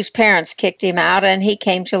kid whose parents kicked him out, and he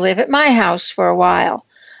came to live at my house for a while.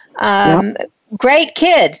 Yep. great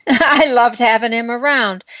kid. I loved having him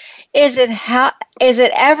around. Is it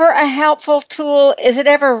ever a helpful tool? Is it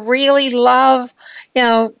ever really love?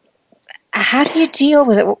 How do you deal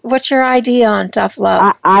with it? What's your idea on tough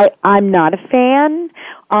love? I'm not a fan.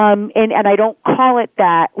 And I don't call it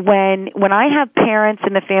that. When I have parents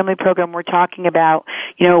in the family program, we're talking about,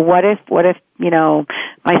 what if,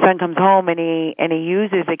 my son comes home and he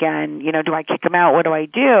uses again, do I kick him out? What do I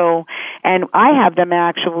do? And I have them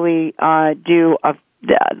actually,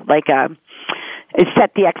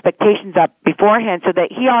 set the expectations up beforehand so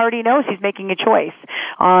that he already knows he's making a choice.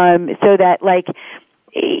 So that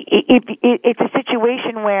if it's a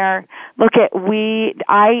situation where,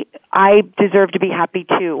 I deserve to be happy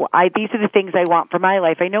too. These are the things I want for my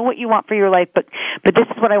life. I know what you want for your life, but this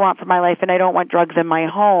is what I want for my life, and I don't want drugs in my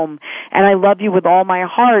home. And I love you with all my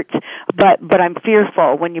heart, but I'm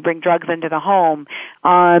fearful when you bring drugs into the home.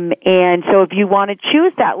 And so if you want to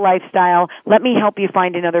choose that lifestyle, let me help you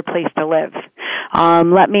find another place to live.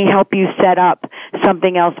 Let me help you set up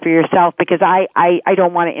something else for yourself, because I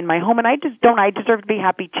don't want it in my home, and I deserve to be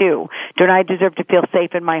happy too. Don't I deserve to feel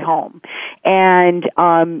safe in my home? And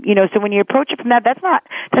so when you approach it from that's not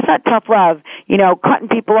tough love. Cutting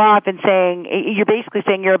people off and saying, you're basically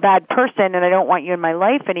saying you're a bad person and I don't want you in my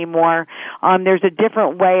life anymore. There's a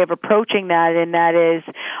different way of approaching that, and that is,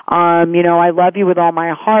 I love you with all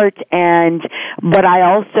my heart, but I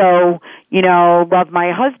also, love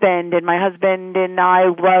my husband, and my husband and I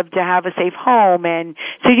love to have a safe home. And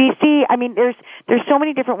so you see, there's so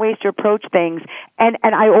many different ways to approach things. And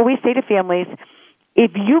I always say to families,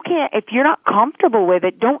 if you're not comfortable with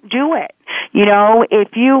it, don't do it.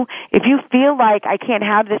 If you feel like I can't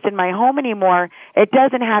have this in my home anymore, it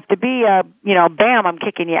doesn't have to be bam, I'm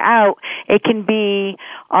kicking you out. It can be,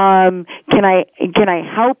 can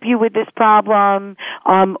I help you with this problem?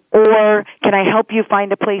 Or can I help you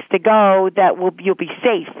find a place to go that you'll be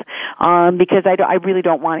safe? Because I really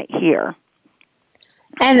don't want it here.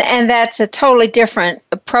 And that's a totally different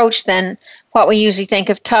approach than what we usually think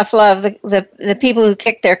of tough love. The people who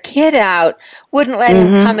kicked their kid out wouldn't let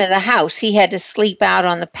him come in the house. He had to sleep out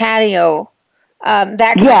on the patio.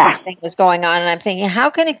 That kind of thing was going on. And I'm thinking, how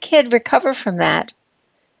can a kid recover from that?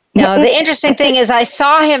 The interesting thing is I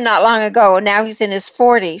saw him not long ago. Now he's in his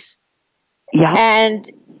 40s. Yeah. And,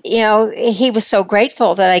 he was so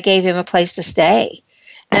grateful that I gave him a place to stay.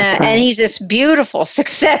 And he's this beautiful,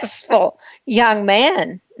 successful young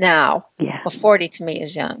man now. Yeah. Well, 40 to me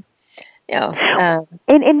is young. And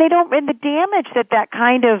the damage that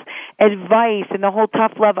kind of advice and the whole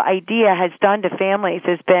tough love idea has done to families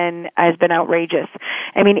has been outrageous.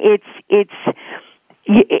 It's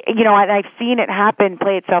and I've seen it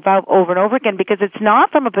play itself out over and over again, because it's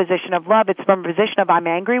not from a position of love. It's from a position of, I'm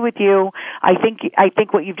angry with you. I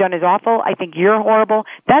think what you've done is awful. I think you're horrible.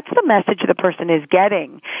 That's the message the person is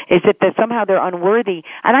getting, is that somehow they're unworthy.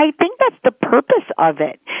 And I think that's the purpose of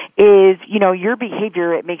it, is, your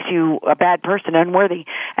behavior, it makes you a bad person, unworthy.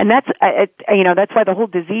 And that's why the whole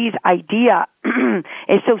disease idea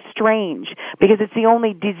is so strange, because it's the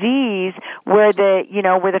only disease where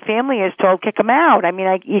the family is told, kick them out.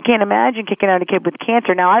 You can't imagine kicking out a kid with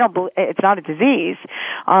cancer. Now, it's not a disease,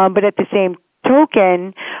 but at the same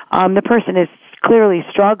token, the person is clearly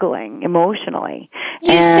struggling emotionally.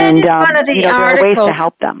 Said in one of the articles, there are ways to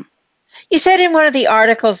help them. You said in one of the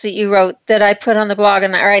articles that you wrote that I put on the blog,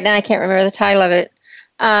 and right now I can't remember the title of it,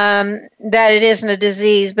 that it isn't a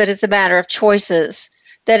disease, but it's a matter of choices,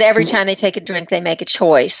 that every time they take a drink, they make a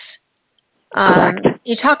choice.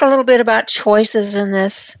 You talk a little bit about choices in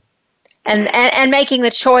this, and making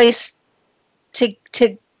the choice to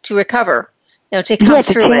recover, to come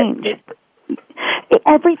through it.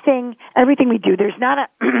 Everything we do, there's not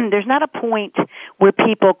a point where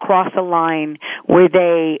people cross a line where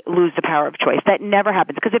they lose the power of choice. That never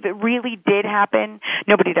happens, because if it really did happen,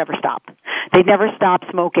 nobody'd ever stop. They'd never stop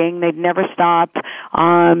smoking. They'd never stop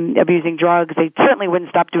abusing drugs. They certainly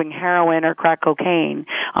wouldn't stop doing heroin or crack cocaine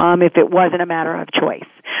if it wasn't a matter of choice.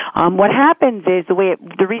 What happens is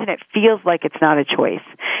the reason it feels like it's not a choice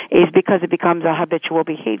is because it becomes a habitual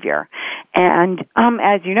behavior. And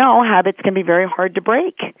as you know, habits can be very hard to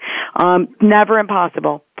break. Never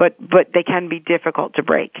impossible, but they can be difficult to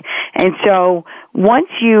break. And so once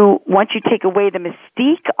you take away the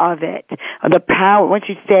mystique of it, the power, once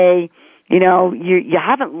you say, you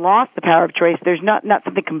haven't lost the power of choice, there's not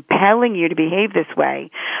something compelling you to behave this way,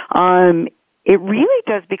 it really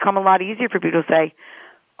does become a lot easier for people to say,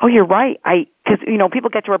 oh, you're right. Because people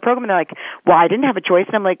get to our program and they're like, well, I didn't have a choice.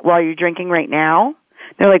 And I'm like, well, are you drinking right now?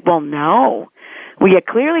 They're like, well, no. well, you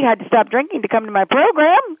clearly had to stop drinking to come to my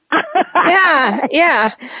program.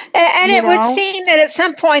 Yeah. And it would seem that at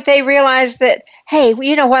some point they realized that, hey,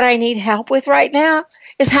 you know what I need help with right now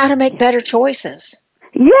is how to make better choices.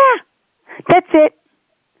 Yeah, that's it.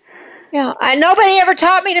 Yeah, nobody ever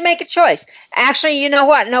taught me to make a choice. Actually, you know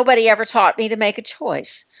what? Nobody ever taught me to make a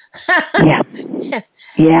choice. Yeah.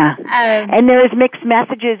 And there's mixed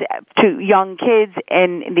messages to young kids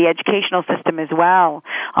and the educational system as well.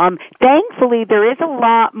 Thankfully, there is a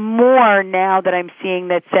lot more now that I'm seeing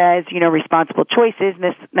that says, responsible choices and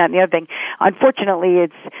this, that, and the other thing. Unfortunately,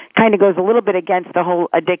 it's kind of goes a little bit against the whole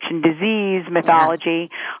addiction disease mythology.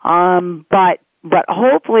 But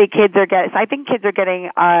hopefully I think kids are getting,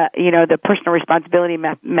 the personal responsibility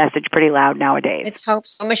message pretty loud nowadays. Let's hope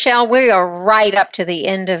so. Michelle, we are right up to the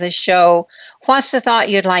end of the show. What's the thought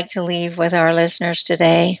you'd like to leave with our listeners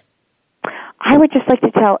today? I would just like to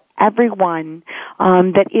tell everyone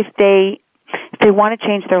that if they want to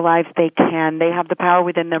change their lives, they can. They have the power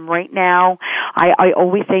within them right now. I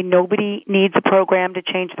always say nobody needs a program to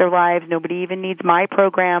change their lives. Nobody even needs my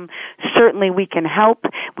program. Certainly we can help.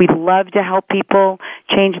 We'd love to help people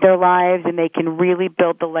change their lives, and they can really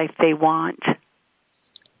build the life they want.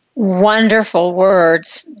 Wonderful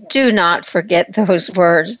words. Do not forget those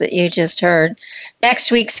words that you just heard.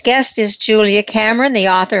 Next week's guest is Julia Cameron, the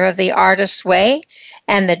author of The Artist's Way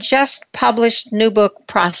and the just published new book,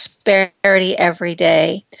 Prosperity Every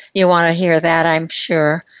Day. You want to hear that, I'm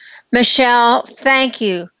sure. Michelle, thank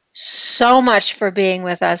you so much for being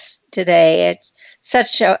with us today. It's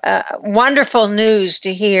such a wonderful news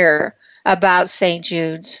to hear about St.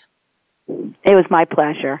 Jude's. It was my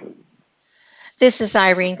pleasure. This is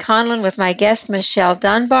Irene Conlon with my guest, Michelle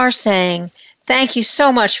Dunbar, saying thank you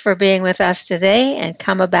so much for being with us today, and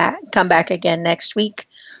come back again next week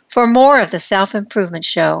for more of the Self-Improvement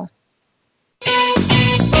Show.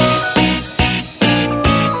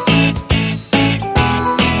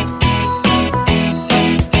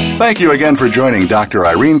 Thank you again for joining Dr.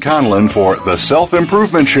 Irene Conlon for the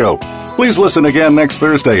Self-Improvement Show. Please listen again next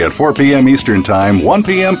Thursday at 4 p.m. Eastern Time, 1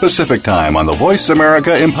 p.m. Pacific Time on the Voice America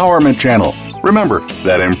Empowerment Channel. Remember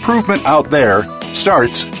that improvement out there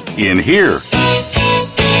starts in here.